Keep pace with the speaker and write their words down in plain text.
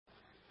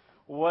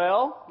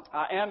Well,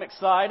 I am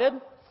excited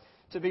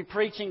to be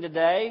preaching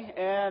today,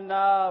 and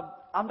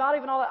I'm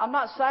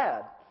not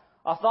sad.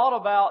 I thought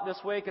about this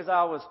week as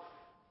I was,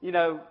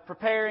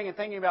 preparing and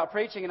thinking about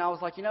preaching, and I was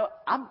like,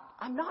 I'm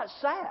not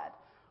sad.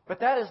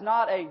 But that is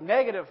not a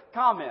negative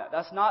comment.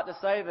 That's not to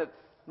say that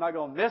I'm not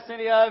going to miss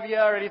any of you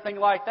or anything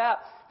like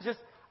that. It's just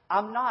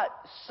I'm not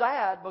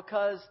sad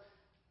because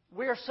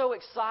we are so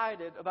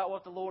excited about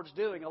what the Lord's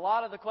doing. A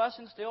lot of the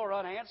questions still are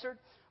unanswered.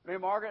 Me,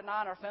 Margaret, and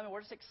I and our family, we're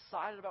just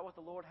excited about what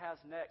the Lord has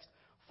next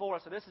for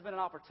us. So this has been an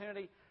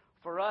opportunity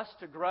for us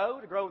to grow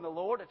in the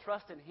Lord, to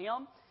trust in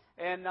Him.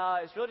 And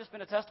it's really just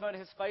been a testimony to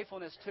His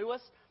faithfulness to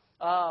us.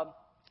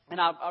 And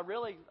I'm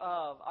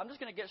just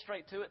going to get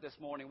straight to it this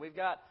morning. We've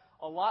got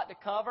a lot to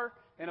cover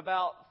in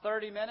about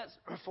 30 minutes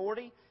or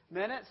 40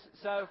 minutes.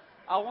 So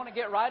I want to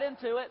get right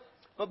into it.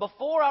 But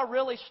before I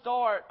really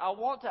start, I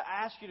want to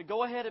ask you to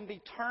go ahead and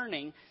be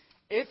turning,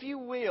 if you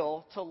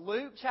will, to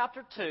Luke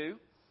chapter 2.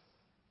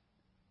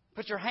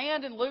 Put your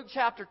hand in Luke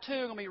chapter 2. I'm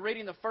going to be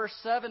reading the first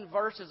 7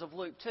 verses of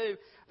Luke 2.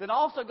 Then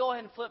also go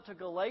ahead and flip to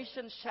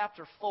Galatians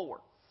chapter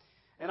 4.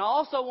 And I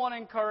also want to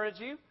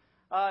encourage you,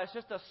 it's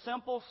just a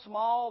simple,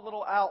 small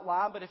little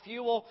outline, but if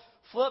you will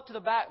flip to the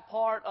back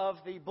part of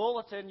the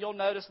bulletin, you'll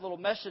notice a little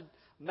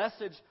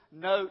message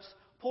notes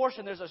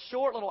portion. There's a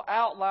short little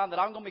outline that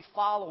I'm going to be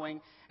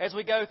following as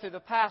we go through the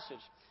passage.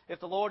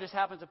 If the Lord just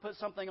happens to put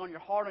something on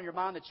your heart, on your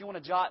mind that you want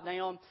to jot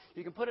down,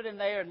 you can put it in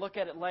there and look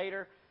at it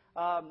later.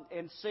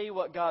 And see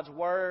what God's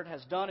Word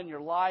has done in your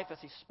life as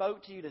He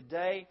spoke to you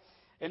today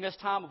in this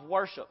time of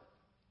worship.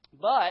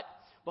 But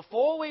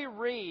before we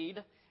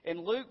read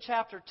in Luke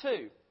chapter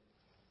 2,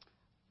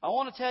 I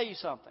want to tell you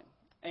something.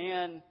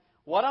 And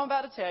what I'm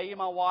about to tell you,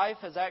 my wife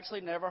has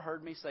actually never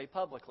heard me say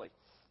publicly.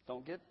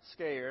 Don't get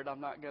scared. I'm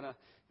not going to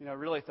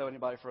really throw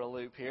anybody for a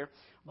loop here.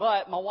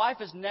 But my wife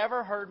has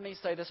never heard me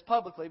say this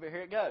publicly, but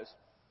here it goes.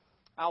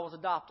 I was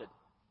adopted.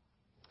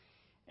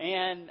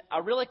 And I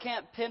really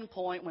can't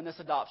pinpoint when this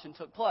adoption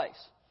took place.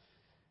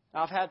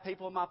 Now, I've had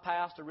people in my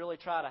past to really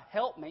try to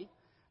help me.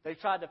 They've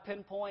tried to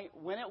pinpoint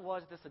when it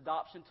was this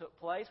adoption took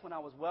place, when I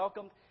was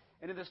welcomed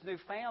into this new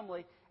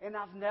family, and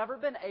I've never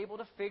been able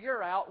to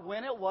figure out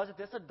when it was that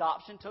this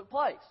adoption took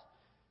place.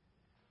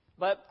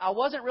 But I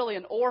wasn't really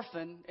an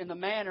orphan in the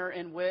manner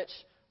in which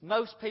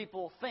most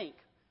people think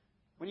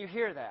when you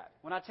hear that.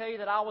 When I tell you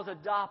that I was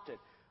adopted,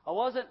 I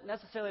wasn't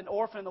necessarily an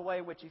orphan in the way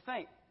in which you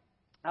think.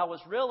 I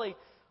was really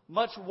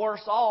much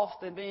worse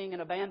off than being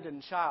an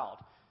abandoned child.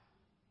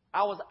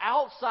 I was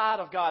outside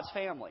of God's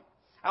family.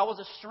 I was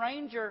a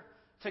stranger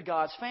to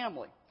God's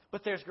family.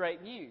 But there's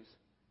great news.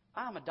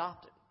 I'm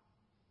adopted.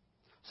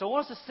 So I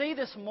want us to see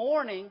this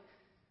morning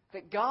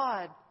that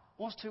God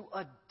wants to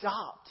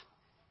adopt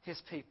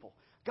His people.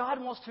 God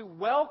wants to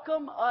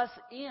welcome us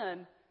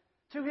in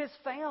to His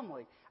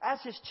family as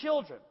His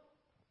children.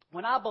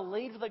 When I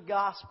believed the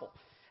gospel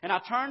and I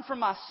turned from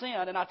my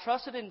sin and I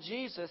trusted in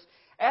Jesus,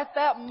 at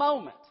that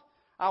moment,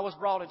 I was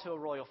brought into a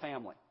royal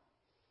family.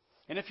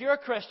 And if you're a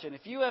Christian,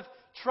 if you have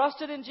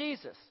trusted in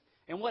Jesus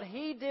and what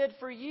He did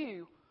for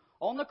you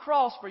on the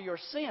cross for your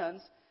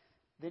sins,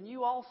 then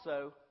you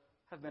also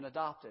have been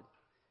adopted.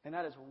 And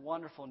that is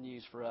wonderful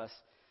news for us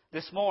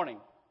this morning.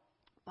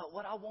 But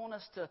what I want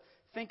us to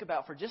think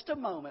about for just a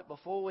moment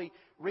before we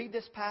read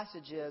this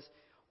passage is,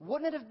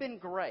 wouldn't it have been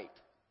great?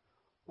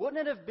 Wouldn't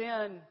it have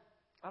been,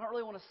 I don't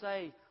really want to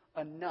say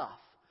enough,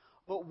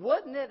 but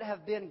wouldn't it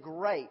have been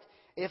great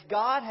if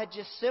God had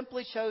just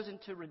simply chosen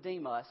to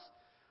redeem us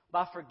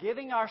by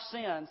forgiving our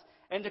sins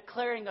and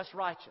declaring us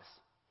righteous?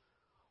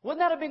 Wouldn't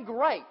that have been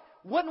great?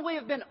 Wouldn't we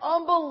have been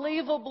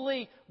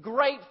unbelievably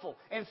grateful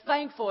and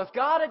thankful if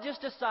God had just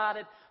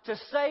decided to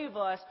save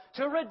us,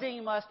 to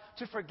redeem us,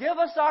 to forgive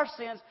us our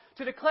sins,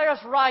 to declare us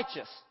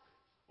righteous?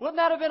 Wouldn't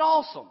that have been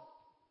awesome?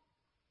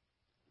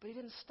 But He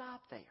didn't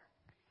stop there.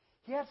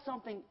 He had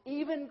something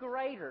even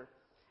greater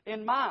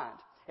in mind.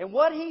 And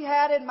what He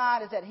had in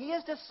mind is that He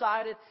has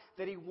decided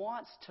that He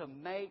wants to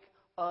make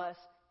us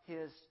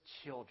His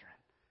children.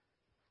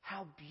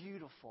 How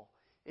beautiful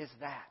is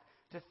that,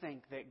 to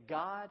think that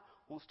God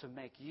wants to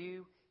make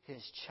you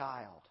His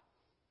child.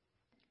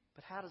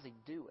 But how does He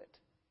do it?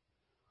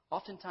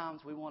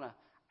 Oftentimes we want to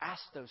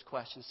ask those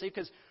questions. See,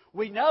 because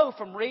we know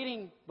from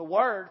reading the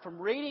Word, from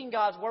reading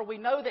God's Word, we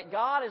know that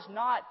God is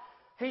not,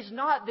 He's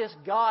not this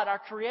God. Our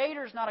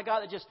Creator is not a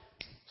God that just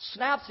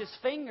snaps His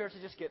fingers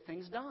to just get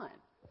things done.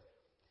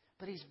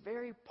 But He's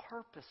very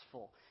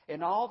purposeful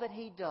in all that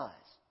He does.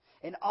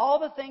 In all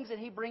the things that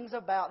He brings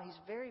about, He's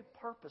very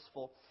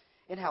purposeful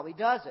in how He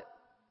does it.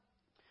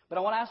 But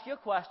I want to ask you a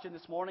question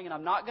this morning, and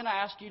I'm not going to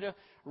ask you to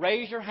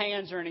raise your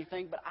hands or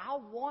anything, but I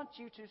want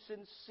you to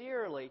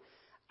sincerely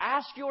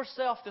ask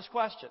yourself this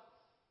question.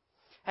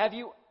 Have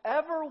you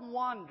ever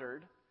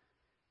wondered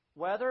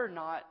whether or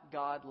not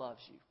God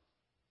loves you?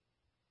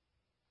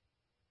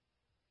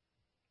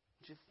 I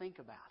want you to think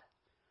about it.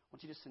 I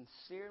want you to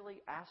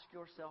sincerely ask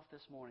yourself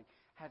this morning,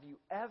 have you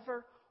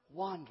ever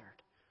wondered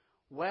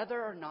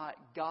whether or not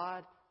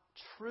God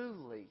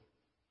truly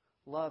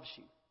loves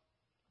you?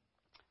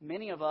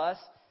 Many of us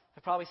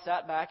have probably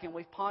sat back and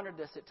we've pondered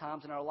this at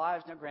times in our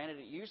lives. Now, granted,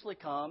 it usually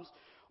comes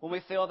when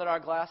we feel that our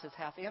glass is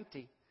half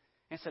empty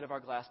instead of our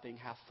glass being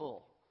half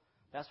full.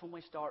 That's when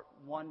we start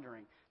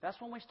wondering. That's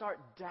when we start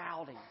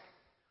doubting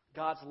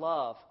God's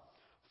love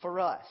for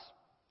us.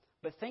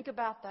 But think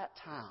about that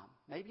time.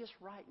 Maybe it's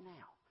right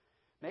now.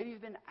 Maybe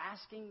you've been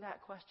asking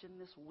that question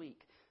this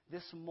week,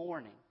 this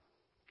morning.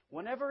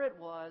 Whenever it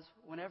was,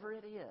 whenever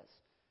it is.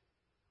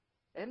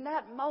 In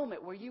that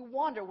moment where you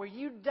wonder, where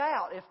you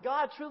doubt if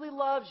God truly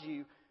loves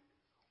you,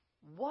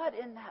 what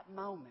in that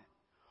moment,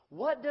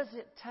 what does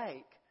it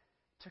take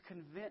to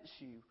convince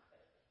you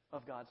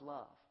of God's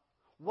love?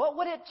 What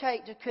would it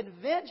take to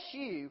convince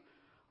you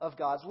of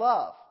God's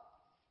love?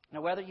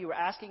 Now, whether you were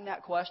asking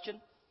that question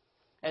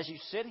as you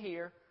sit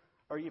here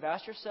or you've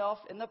asked yourself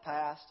in the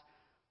past,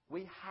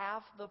 we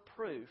have the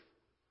proof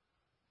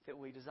that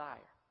we desire.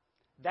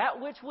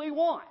 That which we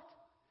want.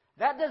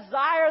 That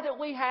desire that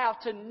we have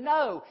to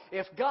know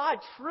if God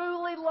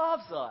truly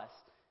loves us,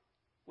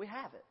 we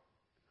have it.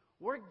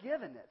 We're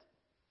given it.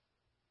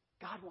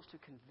 God wants to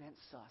convince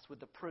us with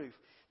the proof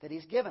that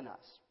He's given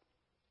us.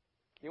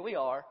 Here we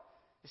are.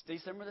 It's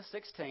December the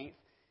 16th.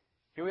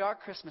 Here we are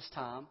at Christmas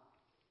time.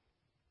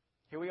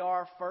 Here we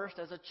are first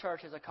as a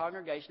church, as a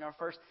congregation, our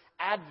first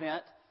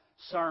Advent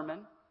sermon,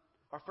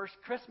 our first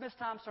Christmas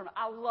time sermon.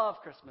 I love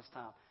Christmas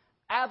time.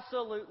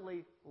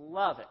 Absolutely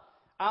love it.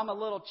 I'm a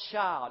little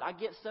child. I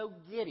get so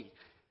giddy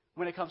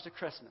when it comes to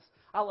Christmas.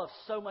 I love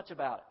so much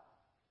about it.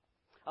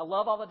 I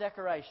love all the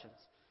decorations.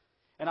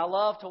 And I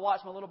love to watch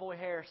my little boy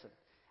Harrison.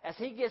 As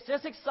he gets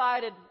this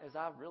excited, as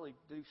I really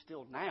do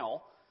still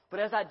now, but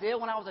as I did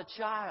when I was a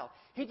child,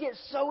 he gets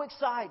so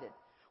excited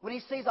when he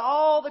sees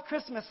all the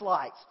Christmas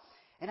lights.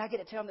 And I get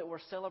to tell him that we're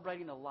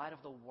celebrating the light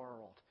of the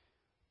world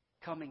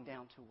coming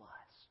down to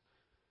us.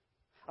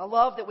 I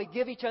love that we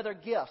give each other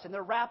gifts, and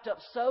they're wrapped up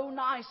so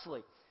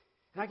nicely.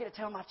 And I get to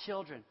tell my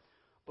children,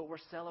 but we're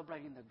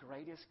celebrating the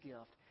greatest gift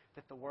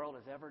that the world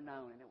has ever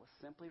known, and it was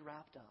simply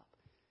wrapped up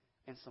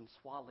in some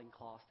swaddling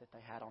cloths that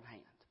they had on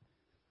hand.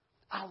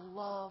 I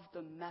love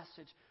the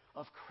message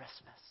of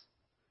Christmas.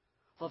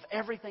 Love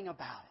everything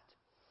about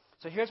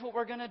it. So here's what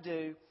we're going to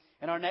do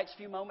in our next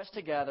few moments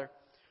together.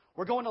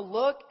 We're going to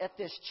look at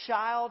this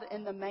child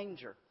in the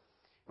manger.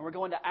 And we're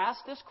going to ask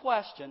this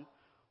question,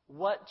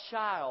 what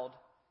child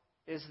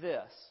is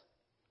this?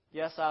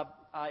 Yes,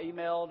 I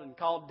emailed and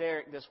called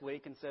Derek this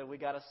week and said, we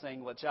got to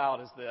sing What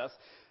Child Is This?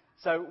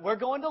 So we're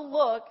going to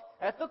look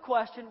at the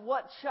question,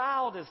 what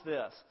child is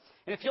this?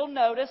 And if you'll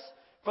notice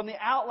from the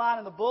outline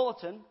in the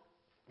bulletin,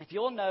 if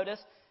you'll notice,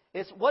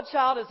 it's what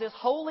child is this,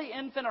 holy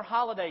infant or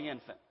holiday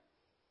infant?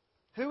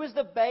 Who is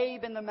the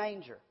babe in the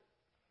manger?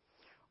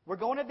 We're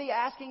going to be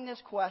asking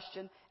this question,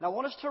 and I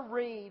want us to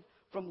read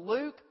from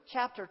Luke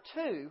chapter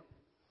 2,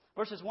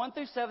 verses 1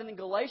 through 7, and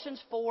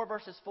Galatians 4,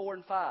 verses 4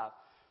 and 5.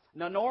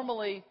 Now,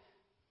 normally,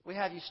 we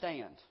have you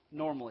stand,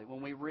 normally,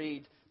 when we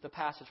read the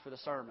passage for the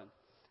sermon,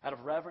 out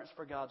of reverence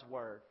for God's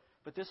Word.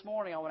 But this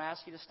morning, I want to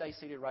ask you to stay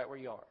seated right where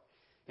you are.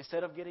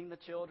 Instead of getting the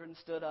children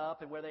stood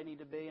up and where they need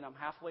to be, and I'm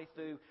halfway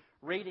through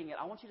reading it,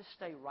 I want you to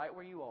stay right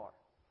where you are.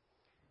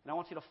 And I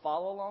want you to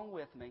follow along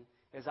with me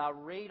as I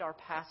read our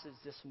passage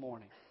this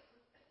morning.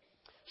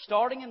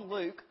 Starting in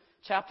Luke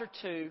chapter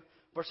 2,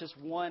 verses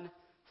 1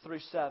 through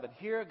 7.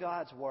 Hear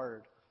God's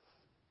Word.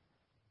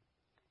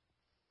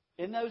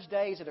 In those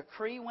days, a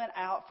decree went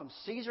out from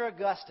Caesar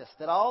Augustus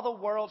that all the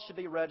world should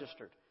be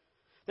registered.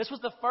 This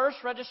was the first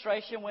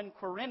registration when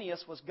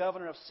Quirinius was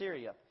governor of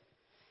Syria.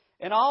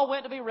 And all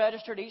went to be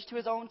registered, each to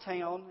his own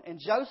town. And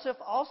Joseph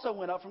also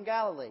went up from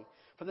Galilee,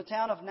 from the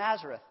town of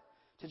Nazareth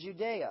to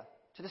Judea,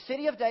 to the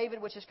city of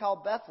David, which is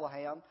called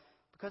Bethlehem,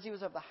 because he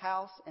was of the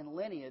house and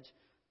lineage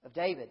of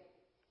David,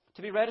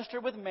 to be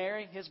registered with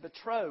Mary, his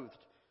betrothed,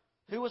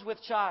 who was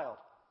with child.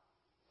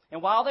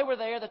 And while they were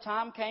there, the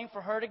time came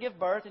for her to give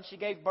birth, and she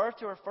gave birth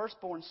to her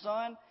firstborn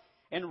son,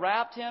 and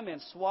wrapped him in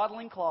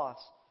swaddling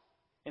cloths,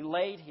 and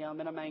laid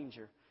him in a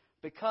manger,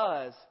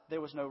 because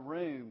there was no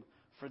room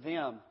for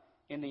them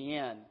in the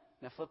inn.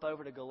 Now flip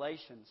over to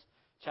Galatians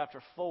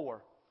chapter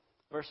 4,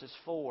 verses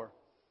 4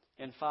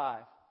 and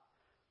 5.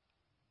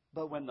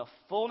 But when the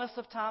fullness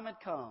of time had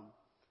come,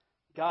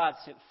 God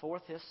sent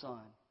forth His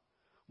Son,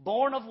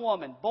 born of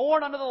woman,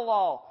 born under the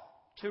law,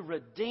 to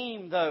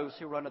redeem those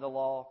who were under the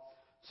law,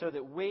 so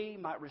that we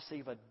might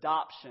receive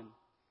adoption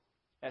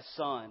as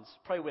sons.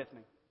 Pray with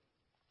me.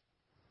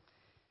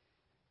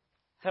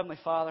 Heavenly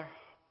Father,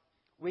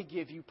 we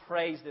give You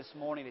praise this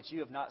morning that You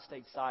have not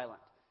stayed silent.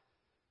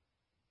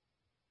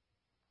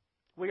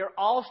 We are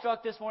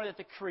awestruck this morning that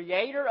the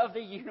Creator of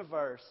the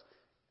universe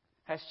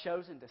has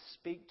chosen to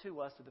speak to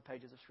us through the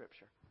pages of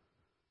Scripture.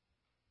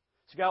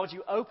 So God, would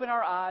You open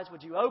our eyes?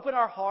 Would You open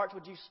our hearts?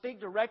 Would You speak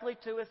directly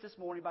to us this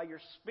morning by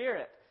Your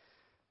Spirit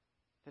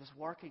that is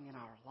working in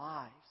our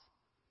lives?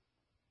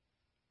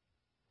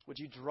 Would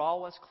You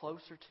draw us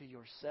closer to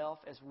Yourself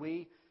as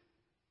we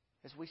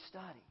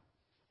study,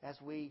 as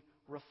we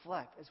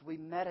reflect, as we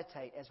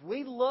meditate, as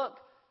we look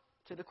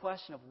to the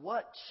question of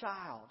what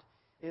child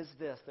is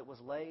this that was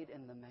laid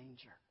in the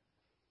manger?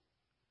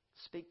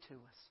 Speak to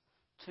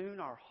us. Tune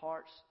our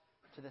hearts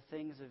to the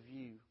things of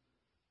you?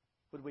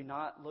 Would we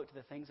not look to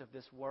the things of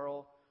this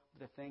world,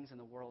 the things in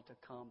the world to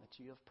come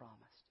that you have promised?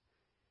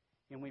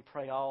 And we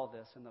pray all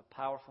this in the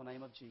powerful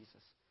name of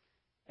Jesus.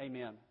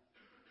 Amen.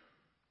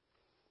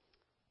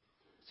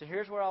 So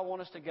here's where I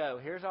want us to go.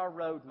 Here's our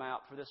roadmap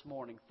for this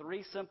morning.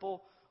 3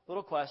 simple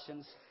little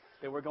questions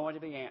that we're going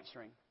to be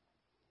answering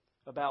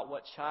about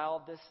what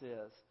child this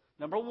is.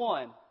 Number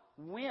 1,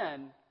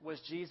 when was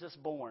Jesus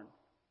born?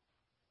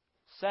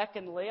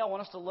 Secondly, I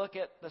want us to look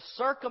at the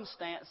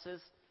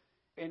circumstances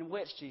in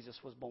which Jesus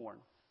was born.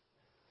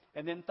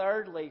 And then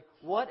thirdly,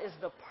 what is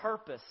the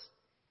purpose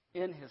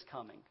in His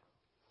coming?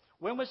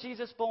 When was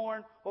Jesus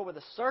born? What were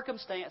the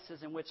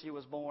circumstances in which He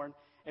was born?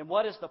 And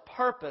what is the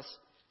purpose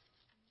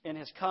in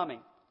His coming?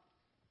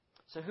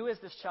 So who is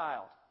this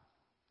child?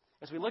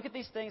 As we look at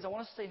these things, I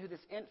want to see who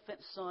this infant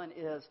son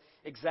is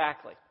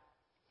exactly.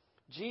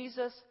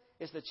 Jesus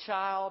is the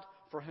child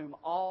for whom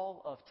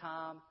all of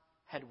time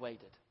had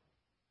waited.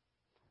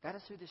 That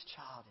is who this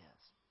child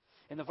is.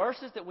 In the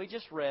verses that we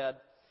just read,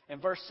 in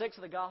verse 6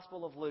 of the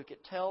Gospel of Luke,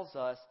 it tells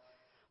us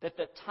that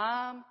the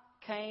time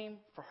came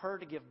for her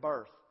to give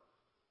birth.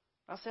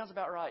 That sounds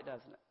about right,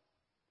 doesn't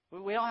it?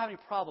 We don't have any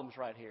problems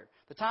right here.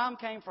 The time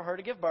came for her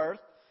to give birth.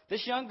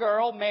 This young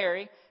girl,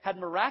 Mary, had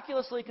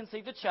miraculously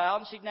conceived a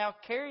child, and she'd now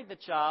carried the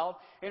child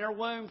in her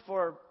womb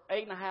for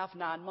 8.5,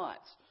 9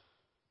 months.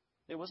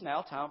 It was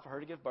now time for her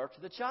to give birth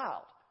to the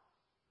child.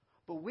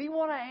 But we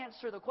want to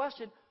answer the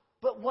question,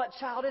 but what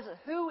child is it?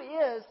 Who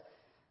is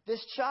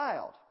this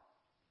child?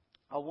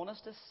 I want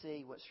us to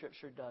see what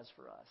Scripture does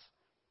for us.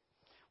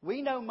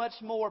 We know much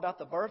more about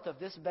the birth of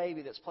this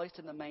baby that's placed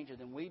in the manger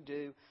than we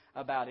do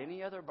about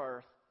any other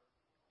birth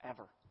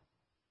ever.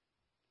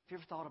 Have you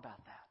ever thought about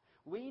that?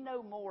 We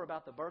know more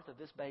about the birth of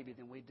this baby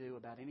than we do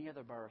about any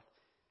other birth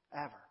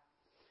ever.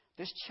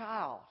 This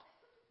child,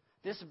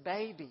 this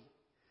baby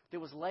that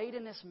was laid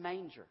in this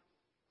manger,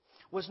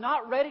 was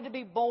not ready to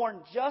be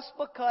born just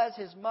because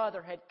his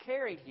mother had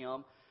carried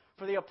him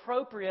for the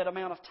appropriate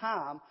amount of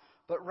time,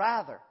 but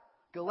rather,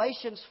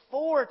 Galatians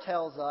 4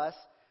 tells us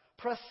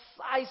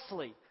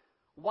precisely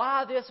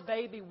why this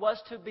baby was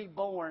to be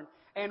born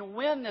and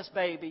when this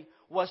baby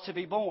was to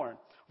be born.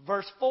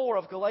 Verse 4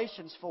 of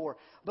Galatians 4.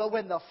 But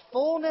when the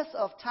fullness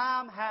of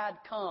time had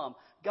come,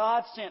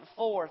 God sent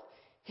forth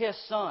His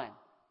Son.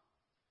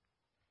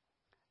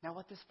 Now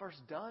what this verse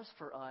does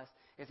for us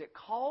is it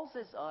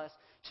causes us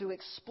to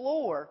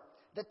explore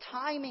the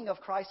timing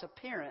of Christ's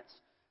appearance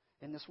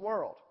in this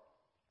world.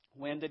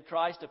 When did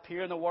Christ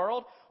appear in the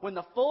world? When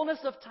the fullness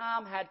of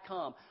time had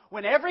come.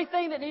 When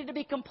everything that needed to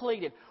be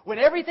completed, when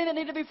everything that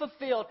needed to be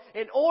fulfilled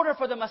in order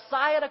for the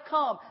Messiah to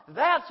come,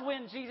 that's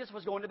when Jesus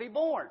was going to be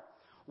born.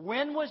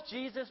 When was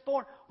Jesus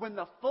born? When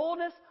the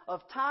fullness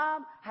of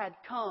time had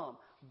come,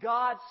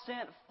 God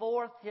sent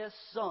forth His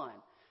Son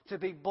to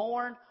be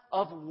born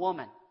of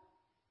woman.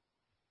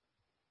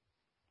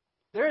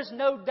 There is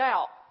no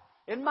doubt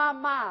in my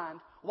mind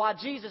why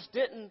Jesus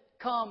didn't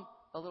come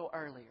a little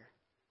earlier.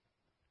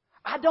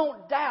 I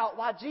don't doubt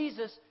why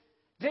Jesus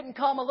didn't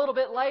come a little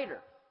bit later.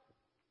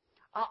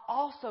 I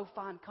also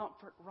find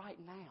comfort right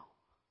now.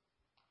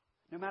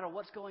 No matter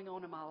what's going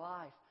on in my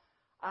life,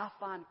 I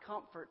find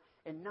comfort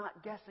in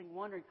not guessing,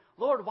 wondering,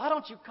 Lord, why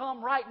don't you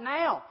come right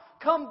now?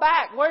 Come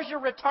back. Where's your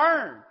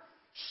return?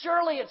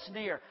 Surely it's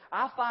near.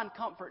 I find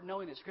comfort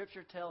knowing that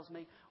Scripture tells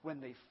me when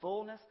the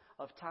fullness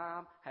of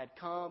time had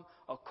come,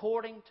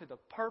 according to the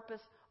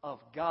purpose of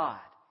God,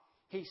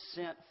 He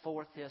sent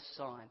forth His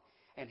Son,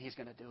 and He's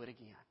going to do it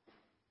again.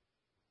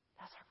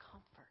 That's our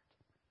comfort.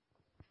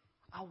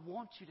 I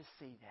want you to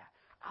see that.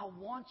 I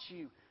want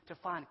you to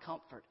find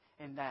comfort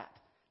in that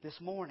this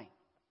morning.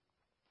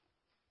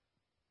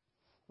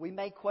 We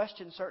may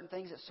question certain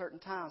things at certain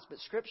times, but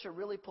Scripture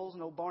really pulls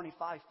an old Barney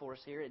Fife for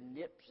us here and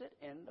nips it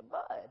in the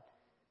bud.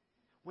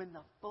 When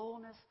the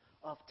fullness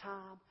of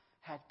time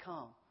had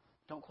come,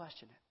 don't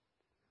question it.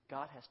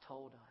 God has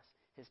told us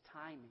His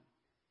timing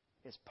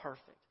is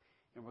perfect.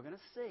 And we're going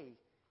to see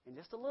in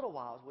just a little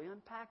while as we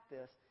unpack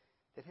this,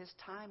 that His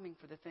timing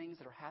for the things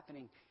that are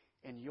happening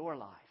in your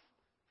life,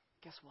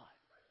 guess what?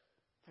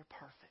 They're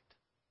perfect.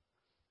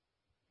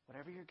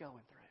 Whatever you're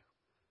going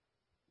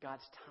through,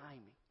 God's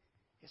timing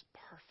is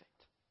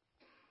perfect.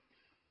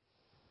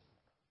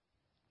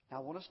 Now I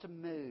want us to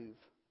move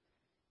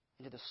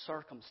into the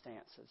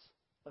circumstances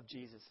of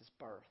Jesus'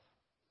 birth.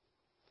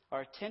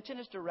 Our attention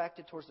is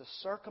directed towards the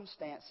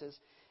circumstances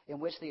in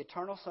which the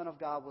eternal Son of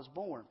God was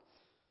born.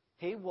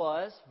 He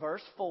was,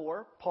 verse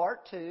 4, part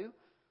 2,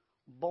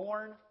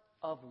 born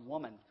of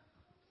woman.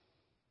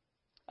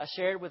 I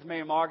shared with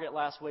Mary Margaret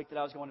last week that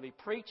I was going to be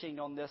preaching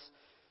on this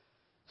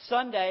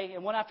Sunday,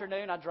 and one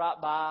afternoon I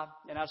dropped by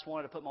and I just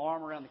wanted to put my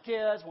arm around the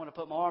kids, wanted to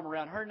put my arm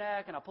around her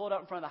neck, and I pulled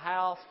up in front of the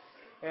house,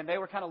 and they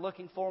were kind of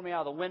looking for me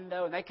out of the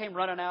window, and they came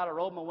running out. I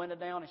rolled my window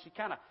down, and she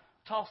kind of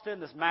tossed in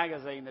this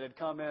magazine that had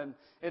come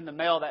in the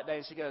mail that day,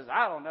 and she goes,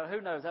 I don't know,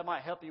 who knows, that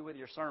might help you with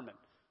your sermon.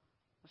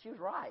 Well, she was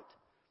right.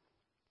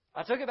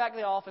 I took it back to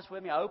the office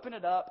with me, I opened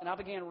it up, and I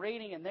began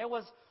reading, and there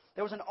was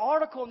an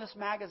article in this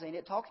magazine.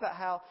 It talks about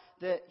how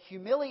the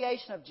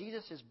humiliation of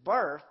Jesus'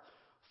 birth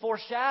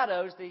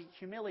foreshadows the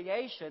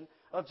humiliation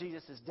of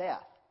Jesus'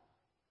 death.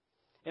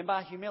 And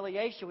by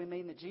humiliation, we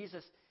mean that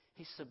Jesus,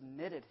 He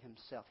submitted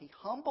Himself. He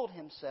humbled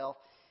Himself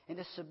and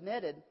is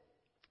submitted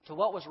to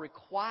what was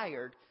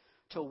required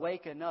to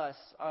awaken us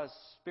as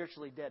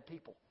spiritually dead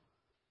people.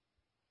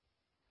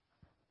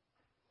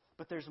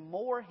 But there's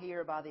more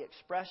here by the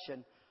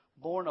expression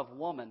born of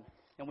woman,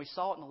 and we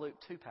saw it in the Luke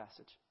 2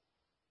 passage.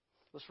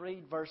 Let's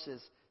read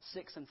verses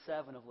 6 and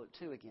 7 of Luke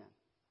 2 again.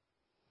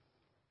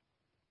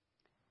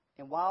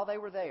 And while they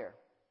were there,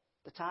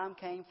 the time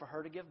came for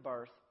her to give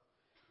birth.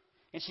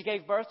 And she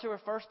gave birth to her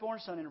firstborn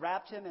son and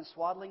wrapped him in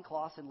swaddling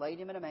cloths and laid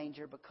him in a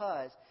manger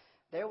because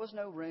there was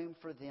no room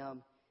for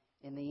them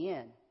in the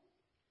inn.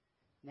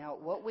 Now,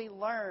 what we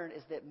learn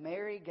is that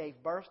Mary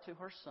gave birth to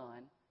her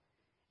son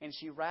and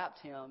she wrapped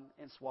him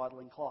in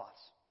swaddling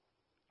cloths.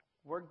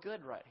 We're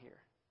good right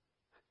here.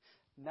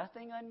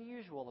 Nothing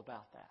unusual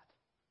about that.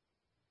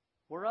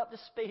 We're up to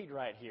speed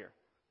right here.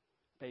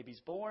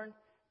 Baby's born.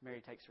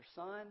 Mary takes her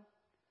son,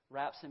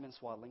 wraps him in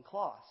swaddling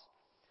cloths.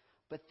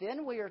 But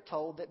then we are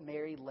told that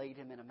Mary laid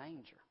him in a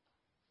manger.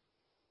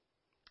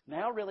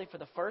 Now, really, for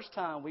the first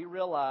time, we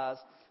realize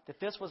that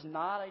this was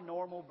not a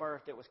normal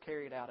birth that was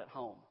carried out at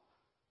home.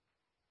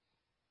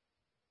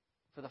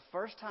 For the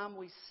first time,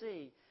 we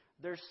see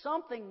there's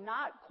something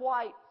not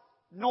quite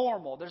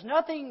normal. There's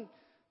nothing,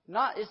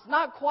 it's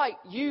not quite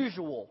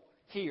usual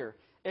here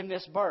in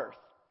this birth.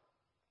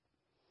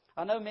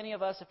 I know many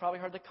of us have probably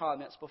heard the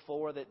comments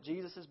before that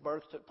Jesus'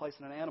 birth took place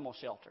in an animal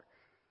shelter.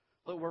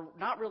 But we're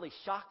not really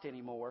shocked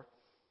anymore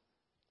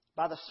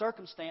by the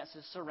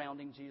circumstances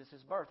surrounding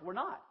Jesus' birth. We're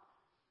not.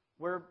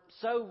 We're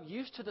so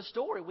used to the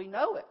story. We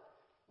know it.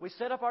 We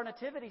set up our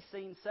nativity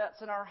scene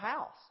sets in our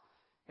house.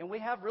 And we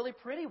have really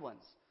pretty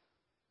ones.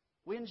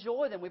 We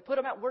enjoy them. We put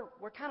them out.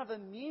 We're kind of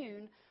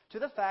immune to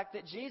the fact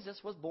that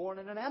Jesus was born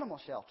in an animal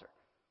shelter.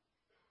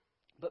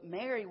 But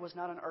Mary was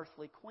not an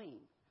earthly queen.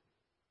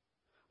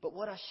 But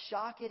what a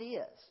shock it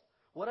is.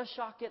 What a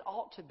shock it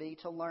ought to be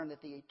to learn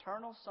that the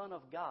eternal Son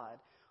of God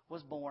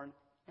was born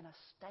in a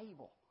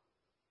stable.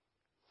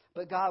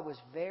 But God was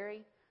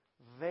very,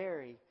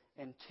 very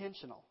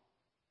intentional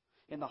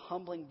in the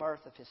humbling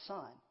birth of His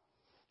Son.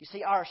 You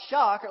see, our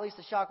shock, or at least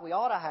the shock we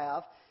ought to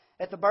have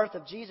at the birth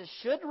of Jesus,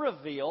 should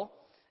reveal,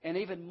 and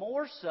even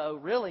more so,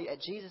 really, at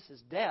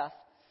Jesus' death,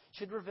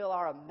 should reveal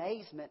our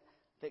amazement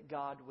that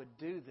God would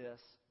do this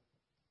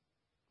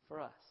for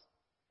us.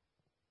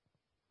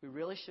 We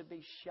really should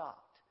be shocked.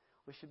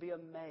 We should be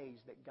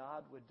amazed that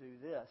God would do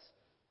this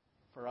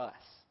for us.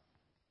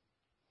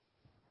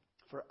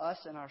 For us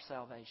in our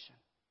salvation.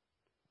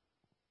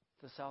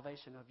 The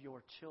salvation of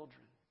your children.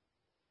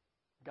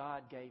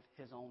 God gave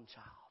His own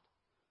child.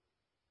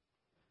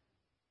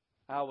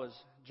 I was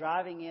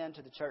driving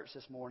into the church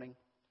this morning.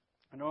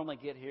 I normally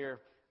get here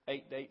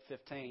 8 to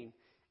 8:15.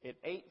 At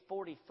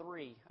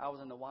 8:43, I was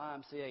in the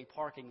YMCA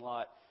parking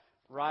lot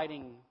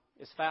riding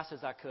as fast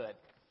as I could.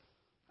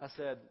 I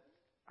said,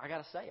 I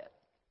got to say it.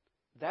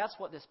 That's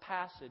what this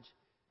passage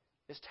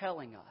is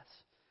telling us.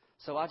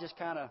 So I just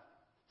kind of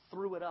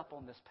threw it up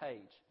on this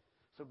page.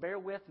 So bear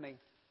with me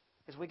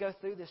as we go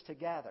through this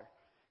together,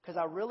 because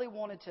I really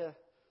wanted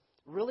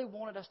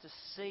us to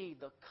see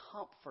the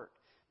comfort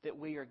that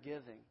we are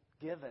given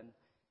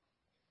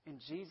in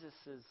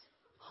Jesus'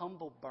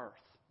 humble birth.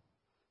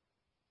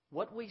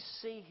 What we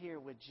see here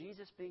with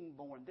Jesus being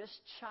born, this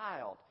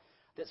child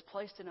that's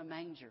placed in a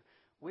manger,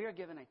 we are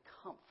given a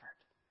comfort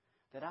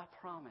that I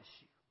promise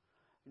you,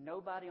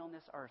 nobody on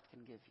this earth can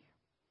give you.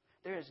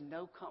 There is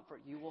no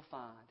comfort you will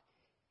find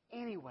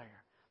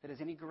anywhere that is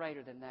any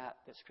greater than that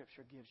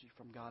Scripture gives you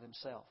from God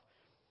Himself.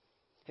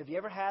 Have you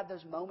ever had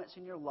those moments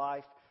in your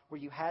life where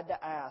you had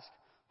to ask,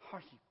 are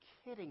you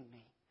kidding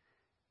me?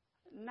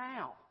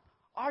 Now,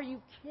 are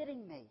you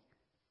kidding me?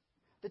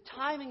 The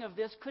timing of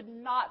this could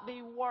not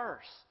be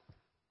worse.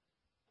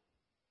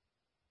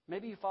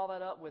 Maybe you follow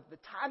that up with, the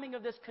timing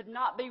of this could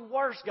not be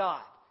worse,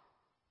 God.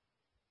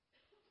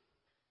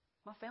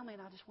 My family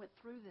and I just went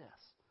through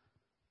this.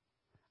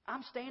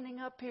 I'm standing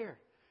up here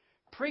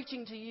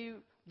preaching to you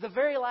the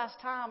very last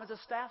time as a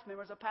staff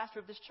member, as a pastor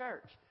of this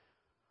church.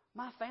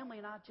 My family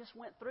and I just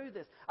went through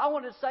this. I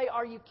wanted to say,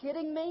 are you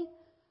kidding me?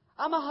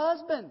 I'm a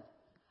husband.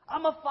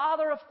 I'm a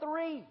father of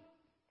 3.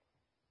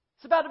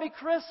 It's about to be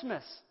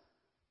Christmas.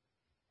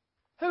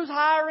 Who's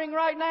hiring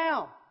right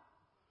now?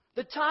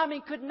 The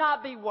timing could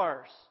not be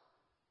worse.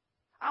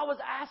 I was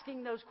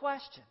asking those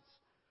questions.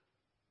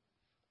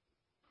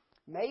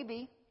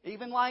 Maybe,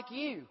 even like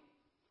you,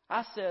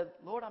 I said,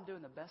 Lord, I'm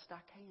doing the best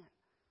I can.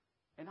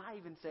 And I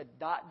even said, ...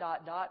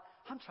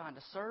 I'm trying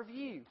to serve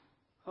you.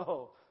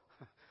 Oh,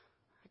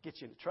 it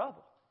gets you into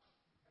trouble.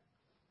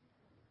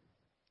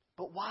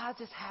 But why is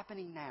this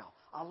happening now?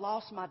 I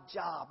lost my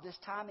job. This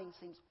timing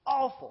seems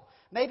awful.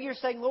 Maybe you're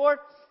saying, Lord,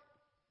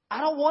 I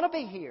don't want to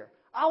be here.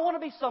 I want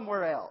to be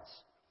somewhere else.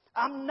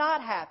 I'm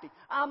not happy.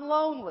 I'm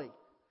lonely.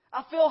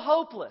 I feel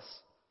hopeless.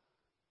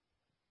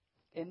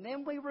 And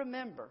then we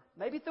remember,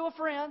 maybe through a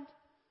friend,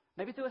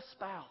 maybe through a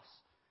spouse,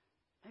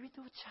 maybe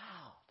through a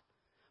child.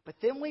 But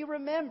then we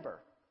remember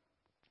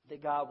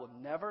that God will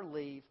never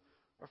leave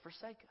or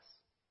forsake us.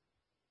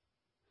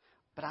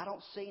 But I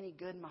don't see any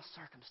good in my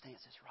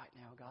circumstances right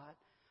now, God.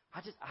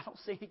 I don't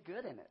see any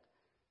good in it.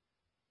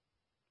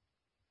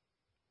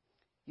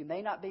 You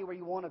may not be where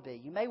you want to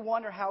be. You may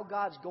wonder how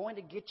God's going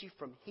to get you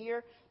from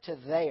here to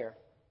there.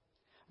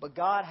 But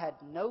God had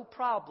no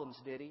problems,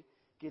 did He,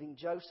 getting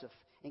Joseph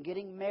and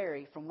getting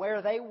Mary from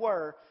where they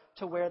were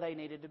to where they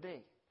needed to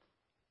be.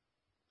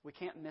 We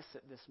can't miss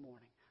it this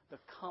morning. The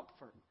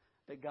comfort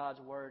that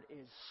God's Word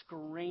is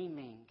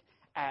screaming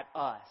at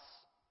us.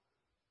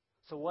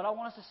 So what I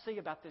want us to see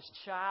about this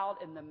child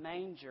in the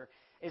manger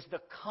is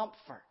the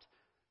comfort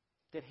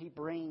that He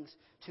brings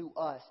to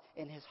us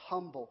in His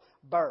humble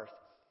birth.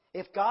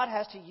 If God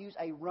has to use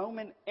a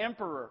Roman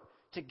emperor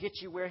to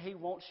get you where He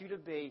wants you to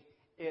be,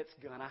 it's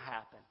going to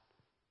happen.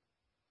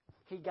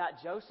 He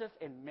got Joseph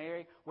and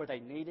Mary where they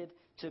needed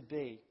to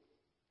be.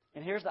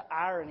 And here's the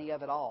irony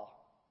of it all.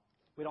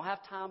 We don't have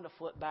time to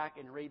flip back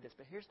and read this,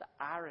 but here's the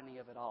irony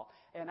of it all.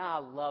 And I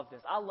love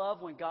this. I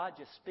love when God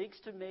just speaks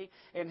to me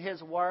in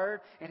His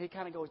Word, and He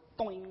kind of goes,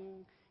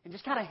 boing, and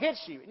just kind of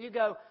hits you. And you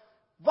go,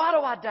 why do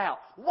I doubt?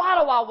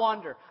 Why do I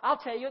wonder? I'll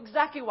tell you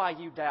exactly why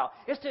you doubt.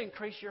 It's to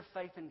increase your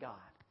faith in God.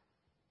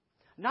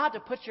 Not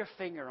to put your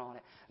finger on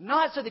it.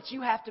 Not so that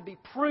you have to be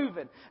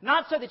proven.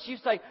 Not so that you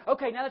say,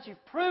 okay, now that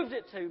you've proved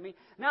it to me,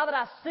 now that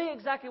I see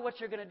exactly what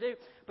you're going to do.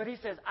 But He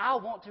says, I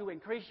want to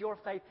increase your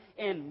faith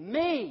in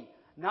me,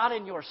 not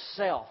in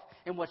yourself,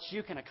 in what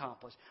you can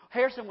accomplish.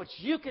 Harrison, what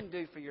you can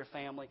do for your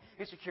family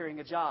is securing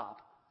a job.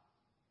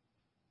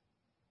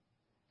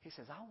 He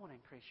says, I want to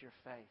increase your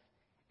faith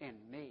in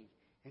me,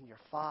 in your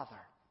Father.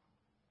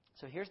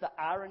 So here's the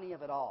irony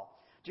of it all.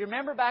 Do you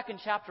remember back in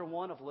chapter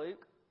 1 of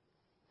Luke?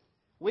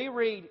 We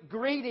read,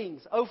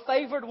 greetings, O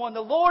favored one,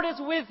 the Lord is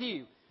with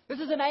you. This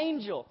is an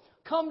angel.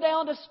 Come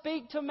down to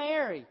speak to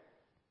Mary.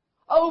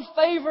 O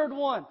favored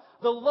one,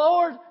 the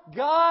Lord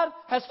God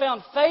has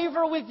found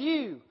favor with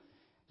you.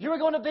 You're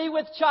going to be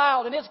with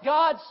child, and it's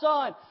God's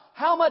Son.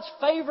 How much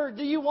favor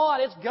do you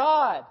want? It's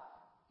God.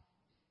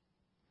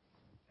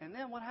 And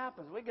then what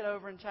happens? We get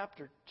over in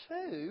chapter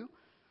 2,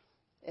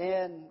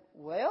 and,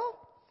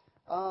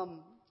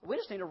 we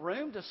just need a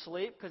room to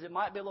sleep because it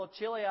might be a little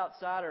chilly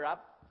outside, or I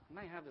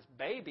may have this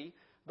baby,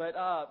 but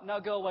no,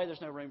 go away.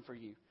 There's no room for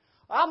you.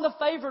 I'm the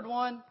favored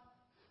one.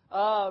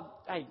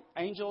 Hey,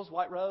 angels,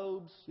 white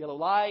robes, yellow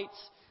lights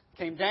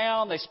came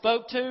down. They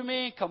spoke to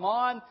me. Come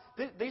on.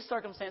 These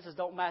circumstances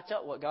don't match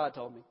up with what God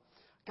told me.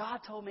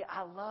 God told me,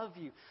 I love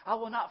you. I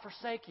will not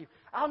forsake you.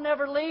 I'll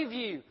never leave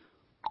you.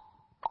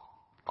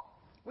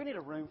 We need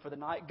a room for the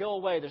night. Go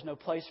away. There's no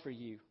place for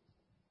you.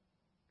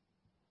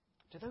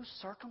 Do those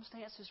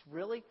circumstances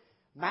really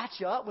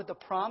match up with the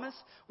promise,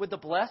 with the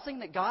blessing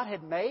that God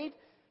had made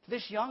to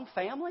this young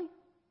family?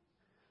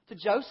 To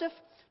Joseph?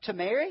 To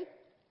Mary?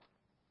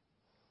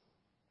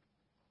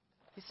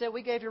 He said,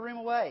 we gave your room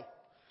away.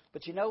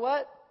 But you know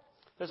what?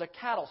 There's a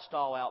cattle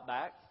stall out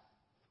back.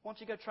 Why don't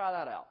you go try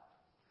that out?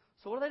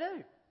 So what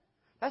do?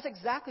 That's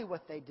exactly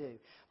what they do.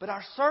 But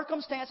our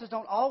circumstances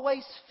don't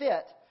always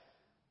fit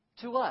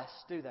to us,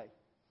 do they?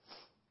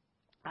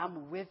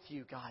 I'm with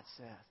you, God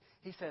says.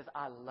 He says,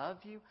 I love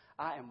you.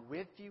 I am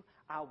with you.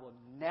 I will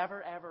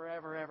never, ever,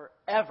 ever, ever,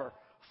 ever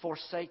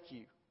forsake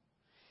you.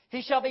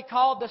 He shall be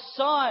called the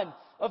Son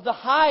of the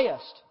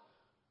Highest.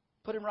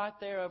 Put him right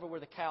there over where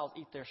the cows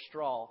eat their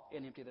straw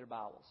and empty their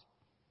bowels.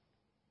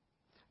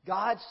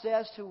 God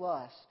says to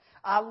us,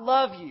 I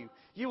love you.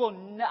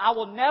 I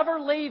will never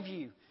leave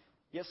you.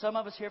 Yet some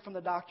of us hear from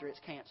the doctor it's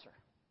cancer.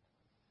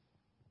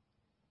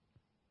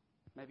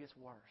 Maybe it's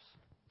worse.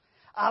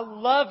 I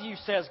love you,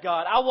 says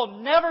God. I will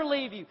never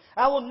leave you.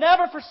 I will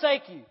never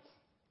forsake you.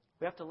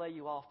 We have to lay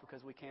you off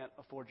because we can't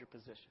afford your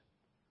position.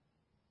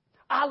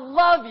 I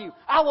love you.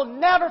 I will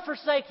never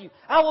forsake you.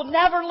 I will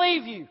never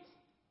leave you.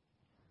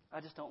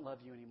 I just don't love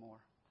you anymore.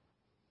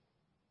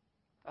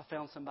 I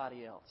found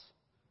somebody else.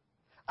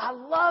 I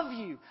love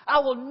you. I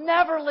will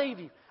never leave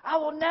you. I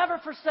will never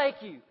forsake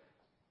you.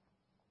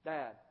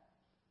 Dad,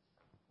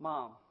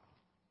 Mom,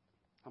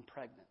 I'm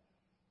pregnant.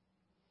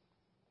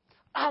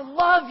 I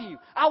love you.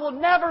 I will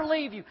never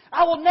leave you.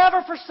 I will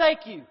never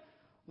forsake you.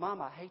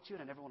 Mom, I hate you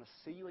and I never want to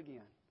see you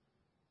again.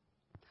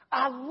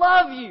 I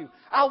love you.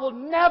 I will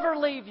never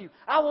leave you.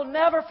 I will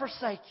never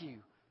forsake you.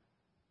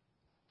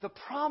 The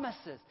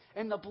promises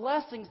and the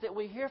blessings that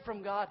we hear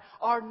from God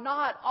are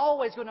not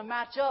always going to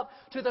match up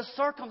to the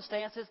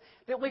circumstances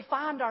that we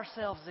find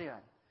ourselves in.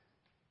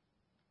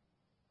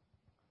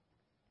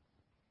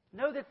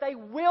 Know that they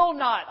will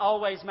not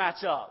always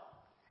match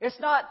up. It's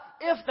not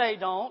if they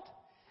don't.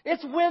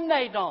 It's when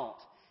they don't.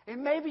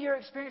 And maybe you're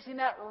experiencing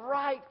that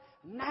right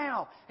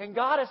now. And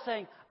God is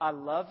saying, I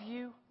love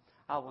you.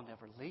 I will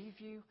never leave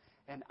you.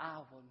 And I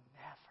will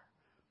never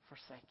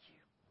forsake you.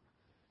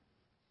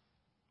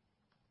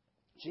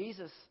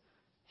 Jesus'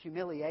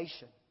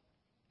 humiliation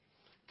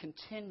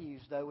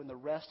continues, though, in the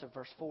rest of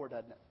verse 4,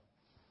 doesn't it?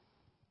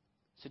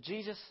 So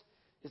Jesus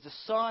is the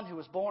Son who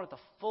was born at the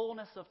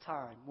fullness of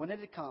time, when it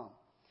had come.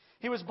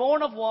 He was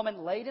born of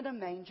woman, laid in a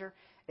manger,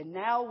 and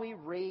now we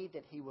read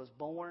that He was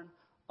born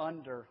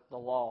under the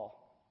law.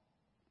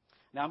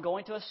 Now, I'm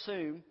going to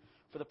assume,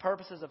 for the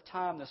purposes of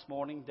time this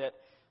morning, that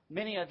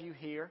many of you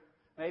here,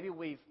 maybe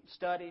we've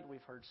studied,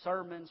 we've heard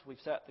sermons, we've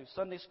sat through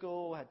Sunday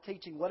school, had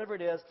teaching, whatever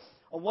it is,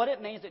 on what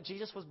it means that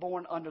Jesus was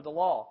born under the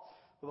law.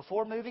 But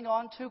before moving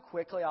on too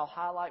quickly, I'll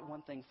highlight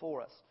one thing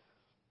for us.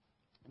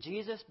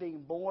 Jesus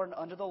being born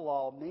under the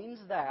law means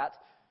that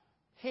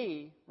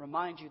He,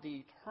 remind you,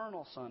 the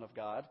eternal Son of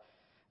God,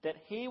 that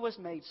He was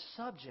made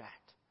subject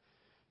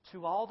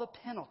to all the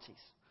penalties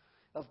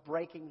of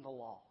breaking the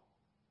law.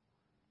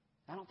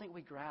 I don't think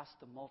we grasp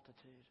the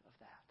multitude of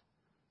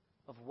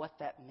that, of what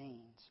that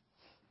means.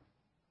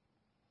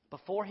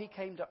 Before He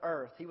came to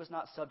earth, He was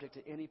not subject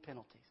to any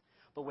penalties.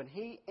 But when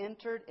He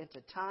entered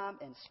into time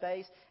and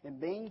space and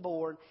being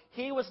born,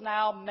 He was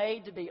now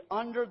made to be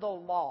under the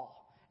law.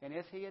 And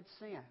if He had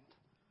sinned,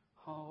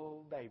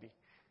 oh baby,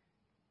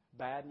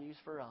 bad news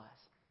for us,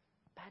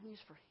 bad news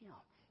for Him.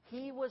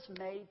 He was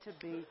made to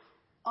be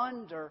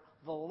under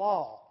the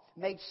law,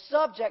 made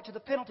subject to the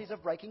penalties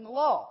of breaking the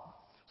law.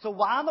 So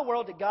why in the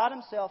world did God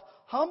Himself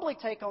humbly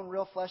take on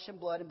real flesh and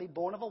blood and be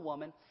born of a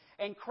woman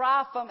and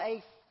cry from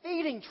a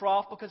feeding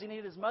trough because He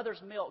needed His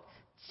mother's milk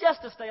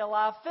just to stay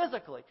alive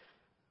physically?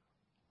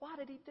 Why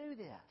did He do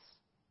this?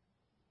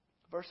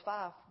 Verse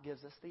 5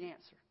 gives us the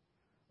answer.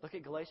 Look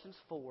at Galatians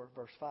 4,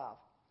 verse 5.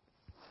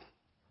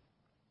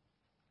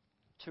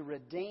 To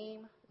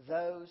redeem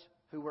those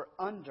who were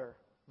under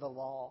the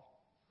law,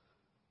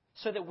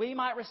 so that we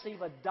might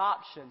receive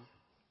adoption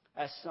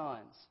as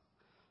sons.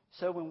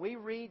 So when we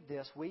read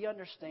this, we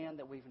understand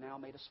that we've now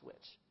made a switch.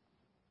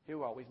 Here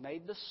we are. We've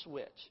made the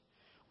switch.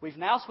 We've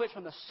now switched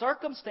from the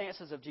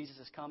circumstances of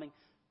Jesus' coming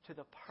to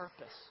the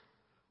purpose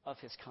of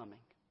His coming.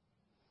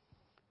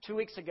 2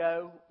 weeks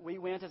ago, we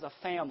went as a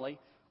family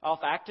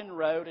off Acton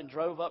Road and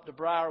drove up to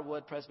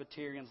Briarwood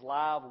Presbyterian's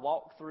live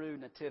walk-through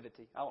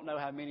nativity. I don't know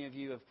how many of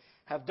you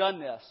have done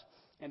this.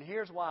 And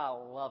here's why I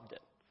loved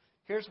it.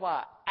 Here's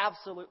why I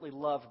absolutely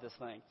loved this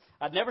thing.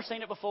 I'd never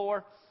seen it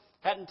before.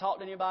 Hadn't talked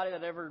to anybody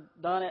that had ever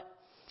done it.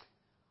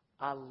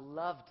 I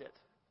loved it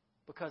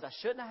because I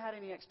shouldn't have had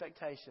any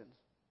expectations.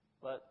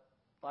 But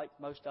like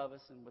most of us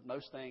and with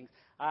most things,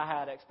 I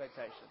had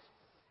expectations.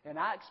 And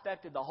I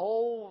expected the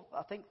whole,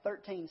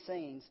 13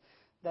 scenes.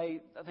 I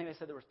think they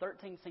said there were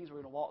 13 scenes we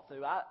were going to walk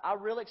through. I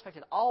really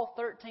expected all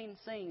 13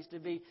 scenes to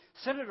be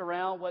centered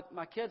around what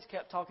my kids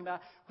kept talking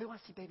about. We want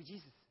to see baby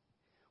Jesus.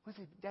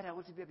 Daddy, I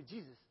want to see baby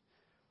Jesus.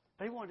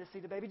 They wanted to see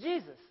the baby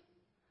Jesus.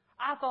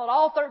 I thought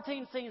all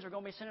 13 scenes were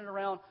going to be centered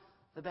around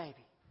the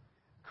baby,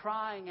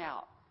 crying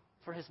out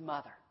for his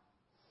mother.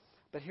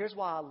 But here's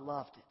why I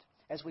loved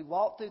it. As we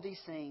walked through these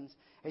scenes,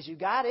 as you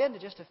got into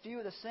just a few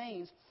of the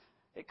scenes,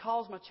 it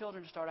caused my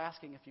children to start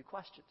asking a few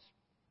questions.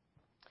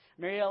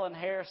 Muriel and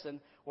Harrison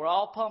were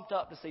all pumped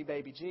up to see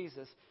baby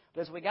Jesus.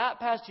 But as we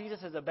got past Jesus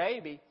as a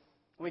baby,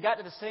 we got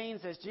to the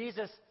scenes as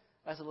Jesus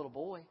as a little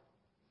boy,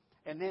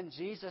 and then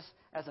Jesus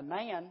as a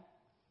man,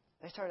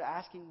 they started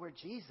asking where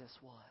Jesus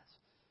was.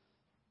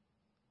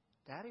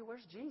 Daddy,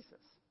 where's Jesus?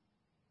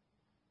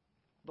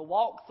 The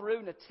walk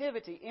through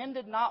nativity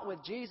ended not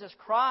with Jesus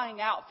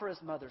crying out for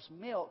his mother's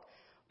milk,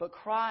 but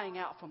crying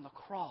out from the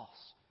cross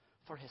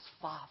for his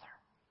Father.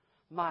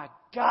 My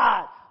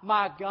God,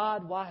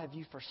 why have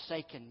you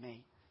forsaken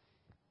me?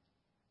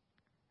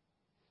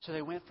 So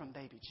they went from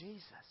baby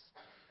Jesus,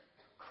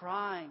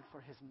 crying for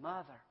his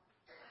mother,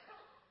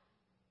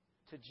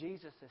 to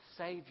Jesus as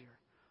Savior,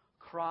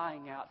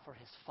 crying out for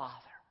his Father.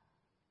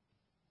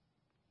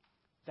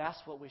 That's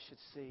what we should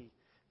see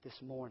this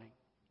morning.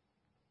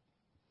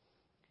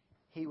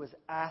 He was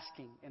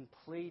asking and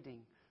pleading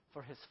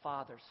for his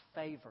Father's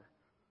favor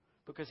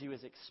because he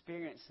was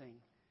experiencing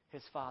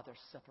his Father's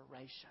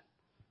separation.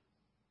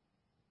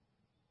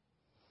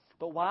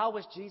 But why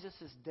was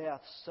Jesus'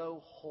 death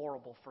so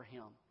horrible for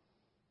him?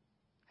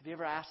 Have you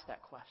ever asked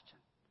that question?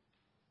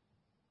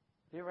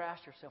 Have you ever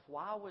asked yourself,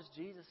 why was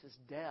Jesus'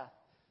 death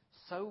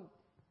so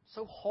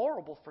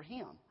horrible for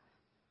him?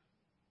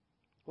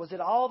 Was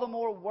it all the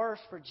more worse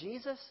for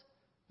Jesus?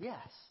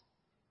 Yes.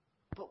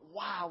 But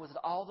why was it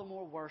all the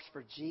more worse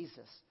for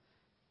Jesus?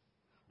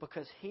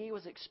 Because he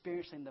was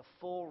experiencing the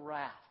full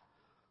wrath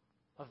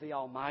of the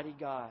Almighty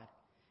God.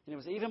 And it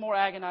was even more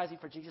agonizing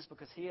for Jesus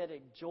because he had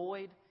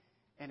enjoyed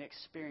and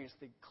experienced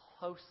the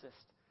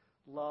closest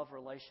love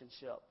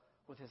relationship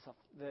with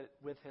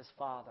his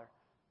Father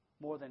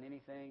more than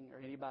anything or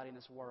anybody in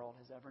this world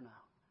has ever known.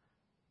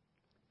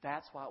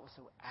 That's why it was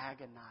so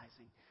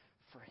agonizing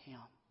for him.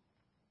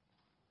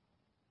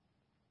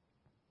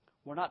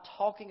 We're not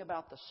talking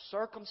about the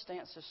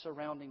circumstances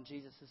surrounding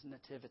Jesus'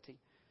 nativity,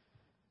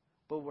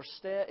 but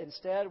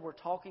instead we're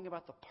talking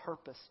about the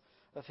purpose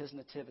of his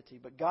nativity.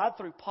 But God,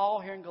 through Paul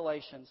here in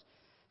Galatians,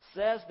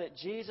 says that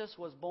Jesus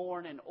was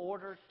born in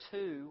order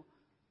to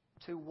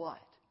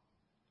what?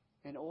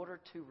 In order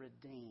to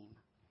redeem.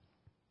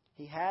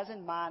 He has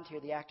in mind here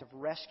the act of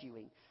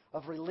rescuing,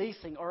 of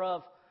releasing, or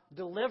of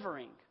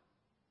delivering.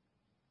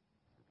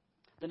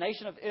 The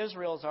nation of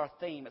Israel is our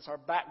theme. It's our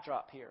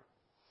backdrop here.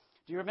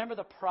 Do you remember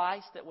the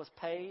price that was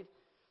paid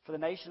for the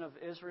nation of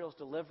Israel's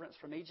deliverance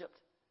from Egypt?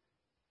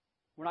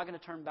 We're not going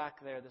to turn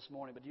back there this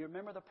morning, but do you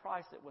remember the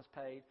price that was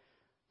paid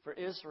for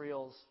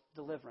Israel's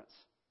deliverance?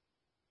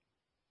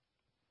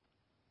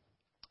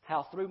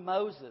 How through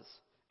Moses,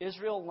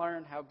 Israel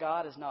learned how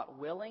God is not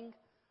willing,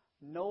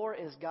 nor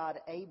is God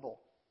able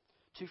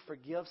to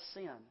forgive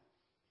sin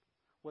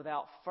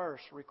without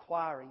first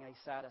requiring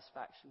a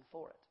satisfaction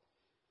for it.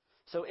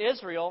 So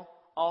Israel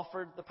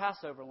offered the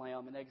Passover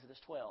lamb in Exodus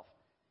 12.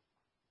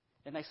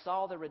 And they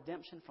saw the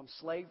redemption from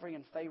slavery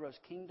in Pharaoh's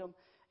kingdom,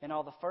 and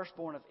all the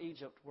firstborn of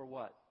Egypt were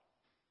what?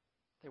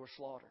 They were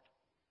slaughtered.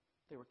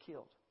 They were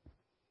killed.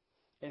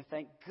 And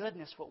thank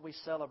goodness what we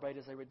celebrate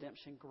is a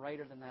redemption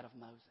greater than that of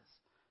Moses.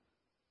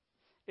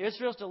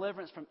 Israel's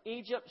deliverance from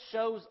Egypt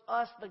shows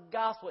us the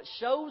gospel. It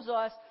shows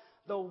us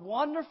the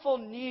wonderful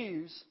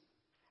news,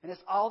 and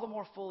it's all the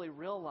more fully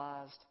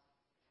realized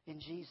in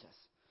Jesus.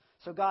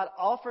 So God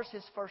offers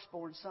His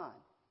firstborn Son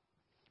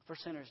for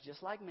sinners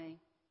just like me,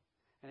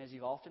 and as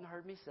you've often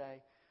heard me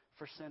say,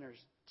 for sinners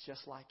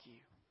just like you.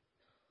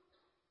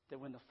 That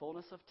when the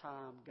fullness of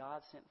time,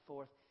 God sent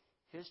forth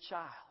His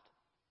child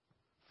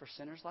for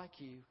sinners like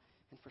you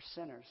and for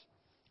sinners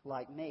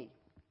like me.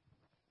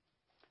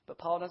 But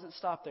Paul doesn't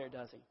stop there,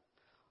 does he?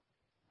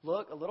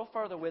 Look a little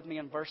further with me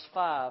in verse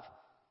 5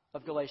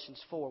 of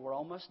Galatians 4. We're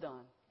almost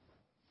done.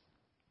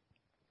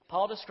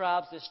 Paul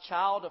describes this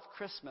child of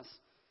Christmas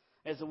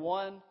as the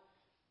one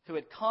who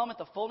had come at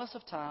the fullness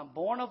of time,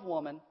 born of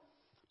woman,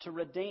 to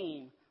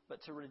redeem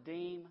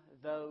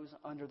those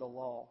under the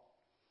law.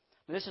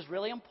 Now, this is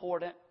really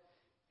important,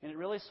 and it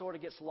really sort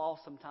of gets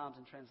lost sometimes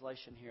in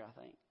translation here, I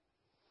think.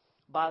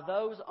 By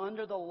those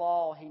under the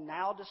law, he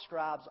now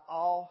describes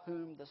all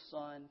whom the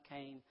Son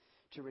came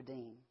to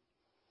redeem.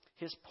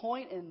 His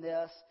point in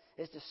this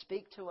is to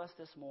speak to us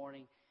this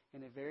morning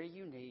in a very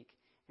unique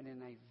and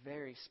in a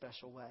very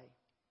special way.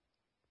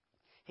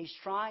 He's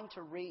trying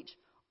to reach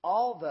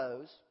all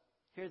those,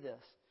 hear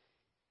this,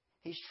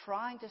 he's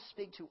trying to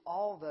speak to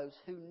all those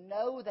who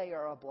know they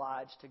are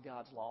obliged to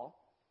God's law,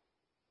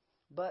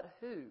 but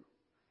who,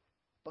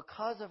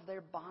 because of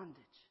their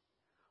bondage,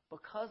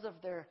 because of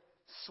their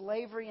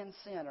slavery and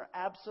sin, are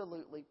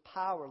absolutely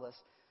powerless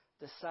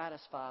to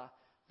satisfy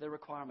their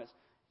requirements.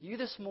 You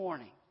this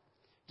morning,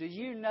 do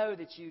you know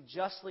that you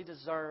justly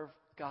deserve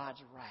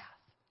God's wrath?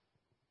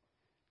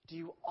 Do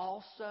you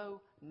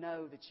also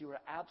know that you are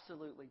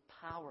absolutely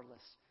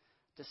powerless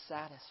to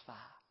satisfy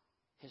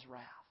His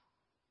wrath?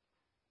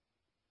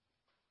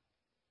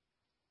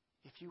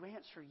 If you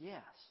answer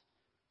yes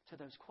to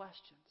those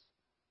questions,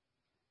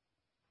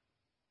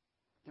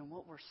 then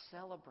what we're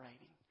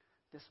celebrating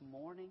this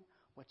morning,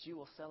 what you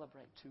will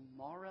celebrate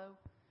tomorrow,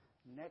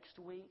 next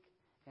week,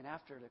 and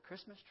after the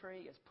Christmas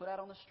tree is put out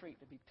on the street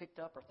to be picked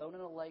up or thrown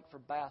in a lake for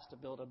bass to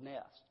build a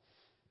nest,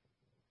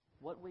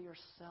 what we are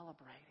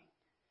celebrating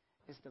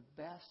is the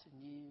best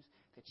news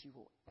that you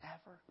will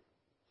ever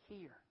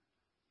hear.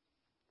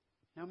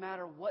 No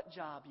matter what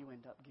job you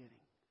end up getting,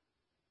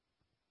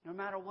 no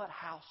matter what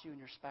house you and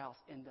your spouse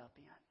end up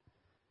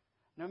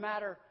in, no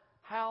matter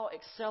how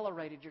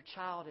accelerated your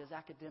child is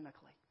academically,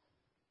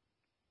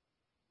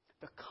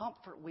 the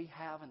comfort we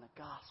have in the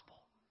gospel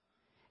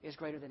is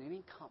greater than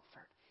any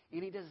comfort,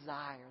 any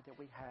desire that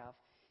we have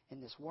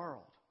in this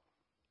world.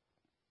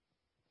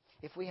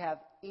 If we have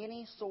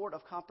any sort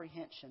of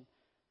comprehension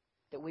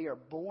that we are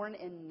born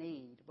in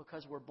need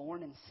because we're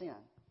born in sin,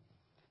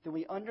 then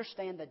we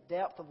understand the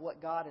depth of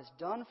what God has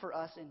done for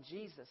us in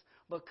Jesus.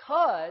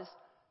 Because,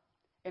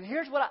 and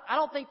here's what I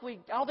don't think we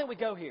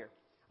go here.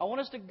 I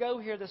want us to go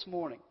here this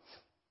morning.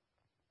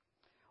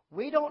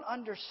 We don't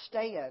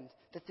understand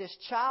that this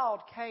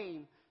child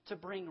came to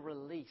bring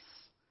release.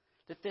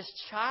 That this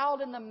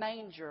child in the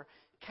manger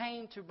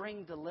came to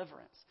bring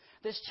deliverance.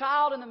 This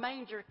child in the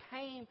manger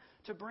came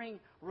to bring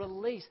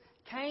release,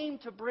 came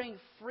to bring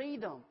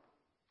freedom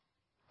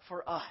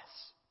for us.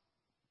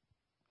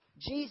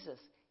 Jesus,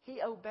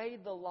 He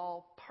obeyed the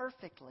law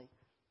perfectly.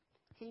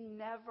 He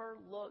never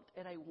looked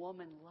at a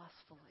woman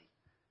lustfully,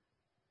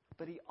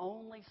 but He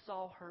only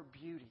saw her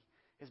beauty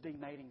as being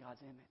made in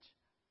God's image.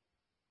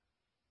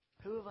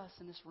 Who of us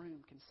in this room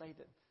can say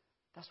that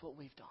that's what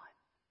we've done?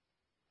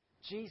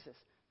 Jesus,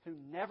 who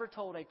never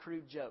told a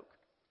crude joke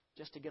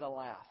just to get a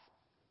laugh.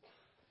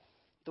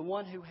 The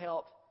one who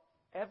helped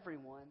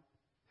everyone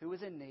who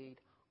was in need,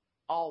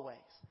 always,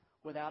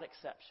 without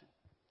exception.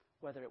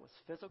 Whether it was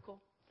physical,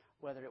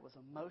 whether it was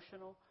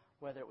emotional,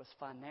 whether it was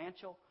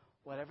financial,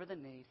 whatever the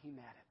need, He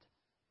met it.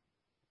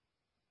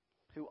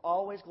 Who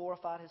always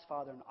glorified His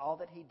Father in all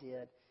that He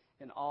did,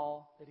 in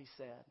all that He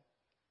said.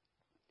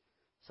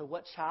 So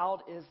what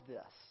child is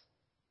this?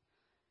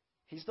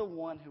 He's the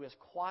one who has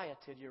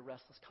quieted your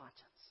restless conscience.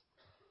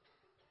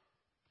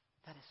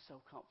 That is so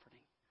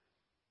comforting.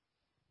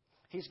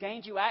 He's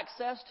gained you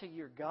access to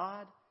your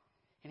God,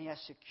 and He has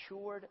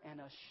secured and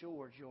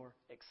assured your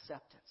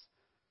acceptance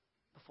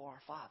before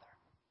our Father.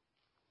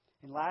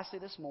 And lastly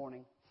this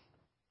morning,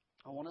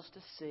 I want us to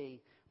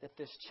see that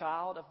this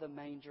child of the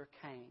manger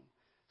came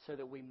so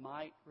that we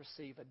might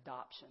receive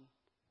adoption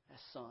as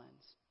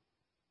sons.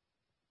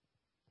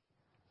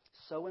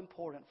 So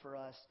important for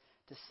us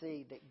to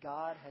see that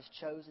God has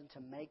chosen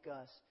to make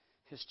us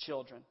His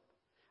children.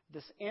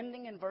 This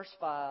ending in verse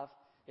 5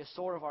 is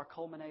sort of our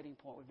culminating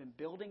point. We've been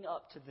building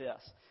up to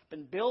this.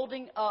 Been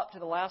building up to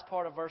the last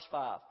part of verse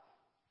 5.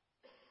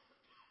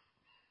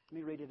 Let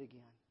me read it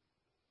again.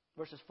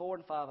 Verses 4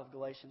 and 5 of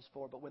Galatians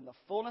 4. But when the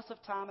fullness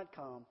of time had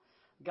come,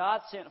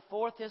 God sent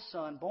forth His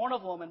Son, born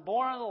of woman,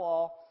 born under the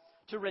law,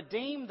 to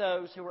redeem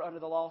those who were under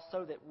the law,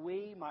 so that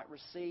we might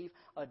receive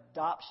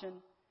adoption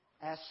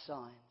as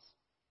sons.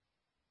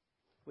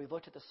 We've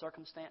looked at the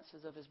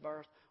circumstances of His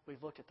birth.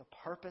 We've looked at the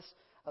purpose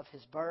of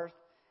His birth.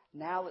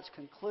 Now let's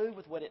conclude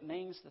with what it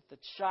means that the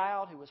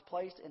child who was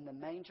placed in the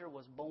manger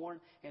was born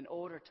in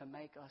order to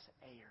make us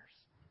heirs.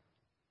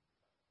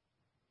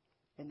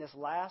 In this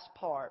last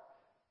part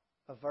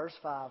of verse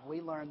 5,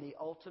 we learn the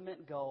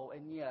ultimate goal,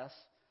 and yes,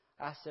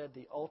 I said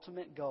the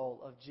ultimate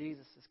goal of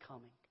Jesus'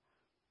 coming.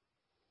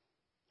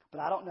 But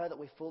I don't know that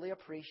we fully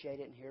appreciate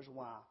it, and here's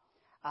why.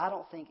 I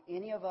don't think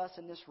any of us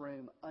in this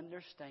room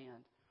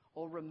understand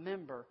or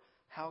remember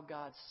how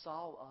God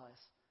saw us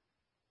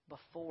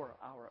before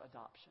our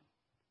adoption.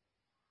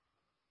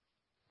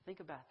 Think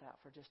about that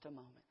for just a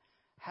moment.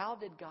 How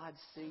did God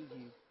see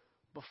you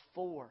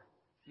before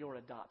your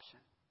adoption?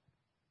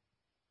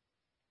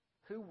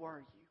 Who were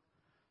you?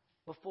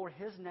 Before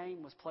His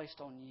name was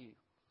placed on you,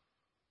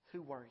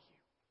 who were you?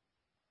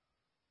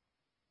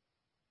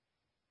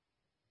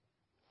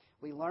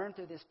 We learned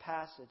through this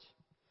passage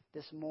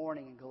this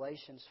morning in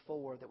Galatians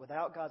 4 that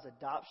without God's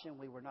adoption,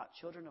 we were not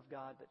children of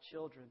God, but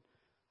children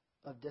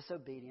of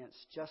disobedience,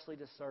 justly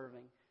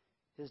deserving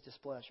His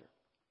displeasure.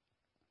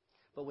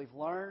 But we've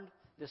learned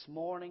this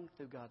morning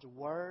through God's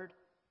Word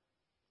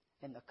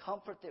and the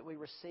comfort that we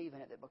receive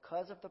in it, that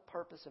because of the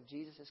purpose of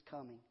Jesus'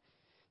 coming,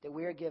 that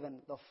we are given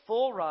the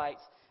full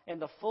rights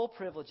and the full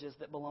privileges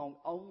that belong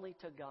only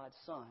to God's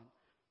Son.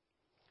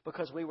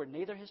 Because we were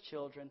neither His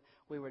children,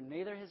 we were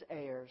neither His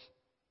heirs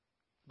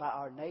by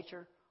our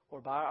nature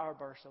or by our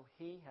birth. So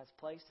He has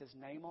placed His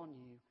name on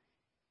you.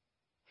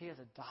 He has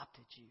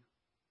adopted you.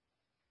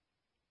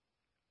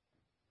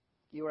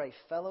 You are a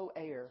fellow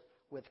heir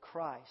with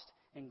Christ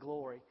in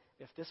glory.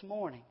 If this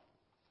morning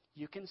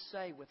you can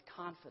say with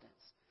confidence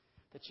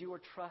that you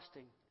are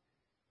trusting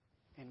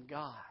in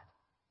God,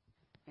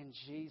 in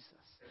Jesus,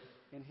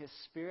 in His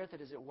Spirit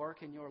that is at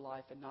work in your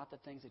life and not the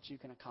things that you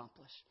can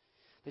accomplish,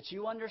 that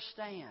you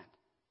understand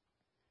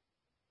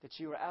that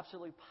you are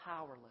absolutely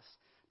powerless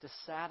to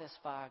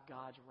satisfy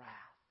God's wrath,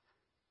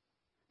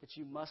 that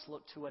you must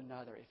look to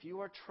another. If you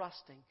are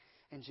trusting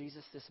in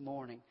Jesus this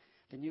morning,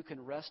 then you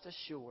can rest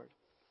assured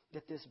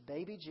that this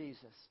baby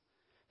Jesus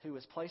who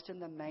was placed in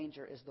the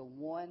manger is the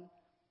one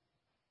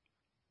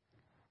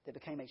that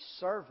became a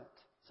servant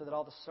so that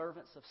all the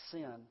servants of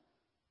sin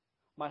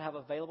might have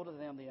available to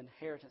them the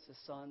inheritance as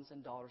sons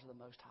and daughters of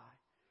the Most High.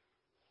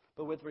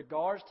 But with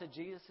regards to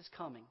Jesus'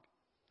 coming,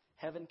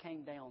 heaven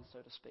came down, so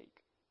to speak.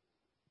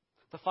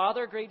 The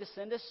Father agreed to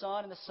send His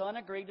Son, and the Son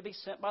agreed to be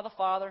sent by the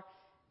Father,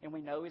 and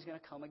we know He's going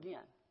to come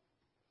again.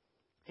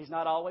 He's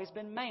not always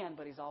been man,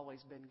 but He's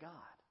always been God.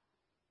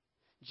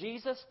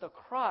 Jesus, the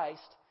Christ,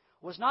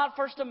 was not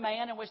first a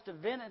man in which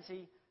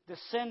divinity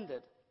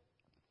descended.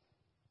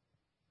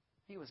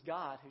 He was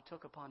God who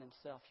took upon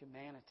Himself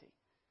humanity,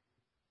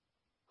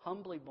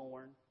 humbly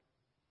born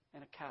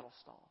in a cattle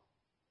stall.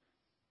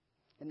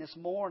 And this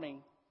morning,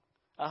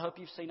 I hope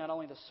you've seen not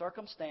only the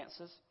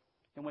circumstances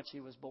in which He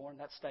was born,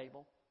 that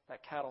stable,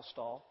 that cattle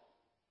stall,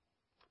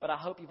 but I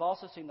hope you've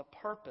also seen the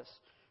purpose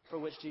for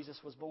which Jesus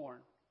was born,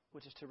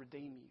 which is to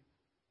redeem you,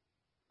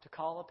 to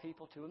call a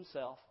people to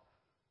Himself,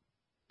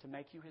 to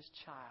make you His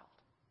child,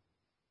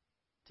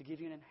 to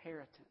give you an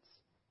inheritance,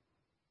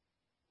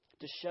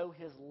 to show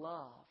His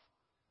love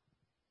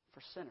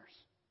for sinners.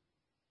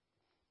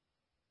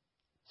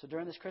 So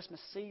during this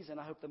Christmas season,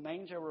 I hope the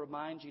manger will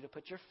remind you to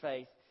put your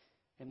faith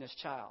in this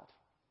child.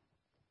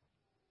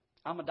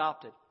 I'm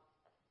adopted.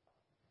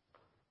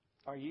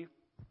 Are you?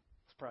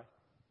 Let's pray.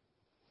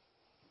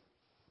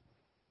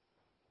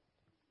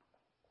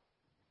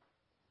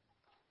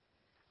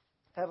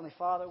 Heavenly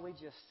Father,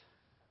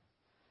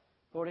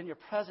 Lord, in your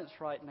presence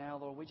right now,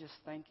 Lord, we just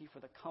thank you for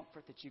the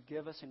comfort that you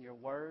give us in your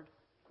word.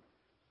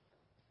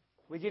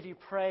 We give you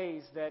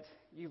praise that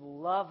you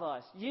love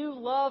us. You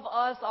love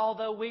us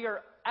although we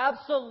are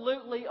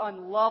absolutely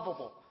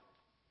unlovable.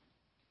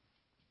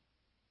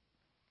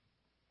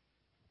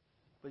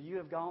 But you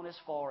have gone as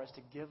far as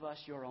to give us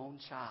your own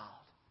child,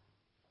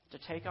 to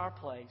take our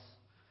place,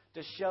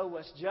 to show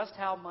us just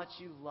how much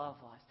you love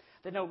us.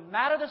 That no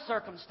matter the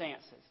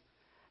circumstances,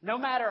 no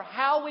matter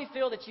how we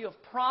feel that you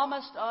have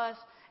promised us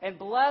and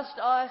blessed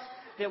us,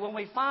 that when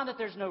we find that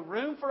there's no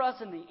room for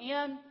us in the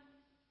end,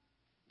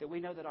 that we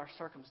know that our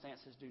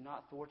circumstances do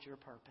not thwart your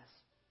purpose.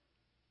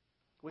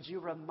 Would you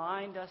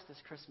remind us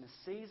this Christmas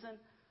season?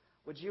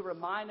 Would you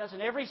remind us in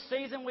every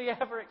season we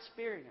ever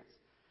experience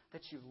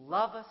that you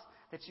love us,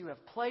 that you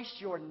have placed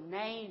your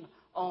name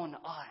on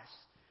us,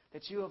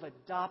 that you have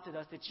adopted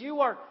us, that you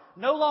are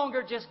no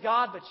longer just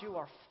God, but you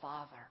are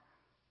Father.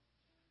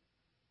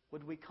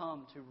 Would we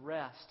come to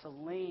rest, to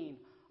lean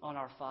on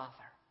our Father?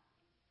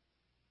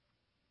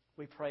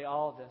 We pray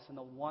all of this in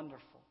the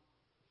wonderful,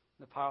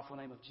 the powerful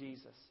name of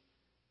Jesus.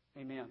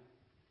 Amen.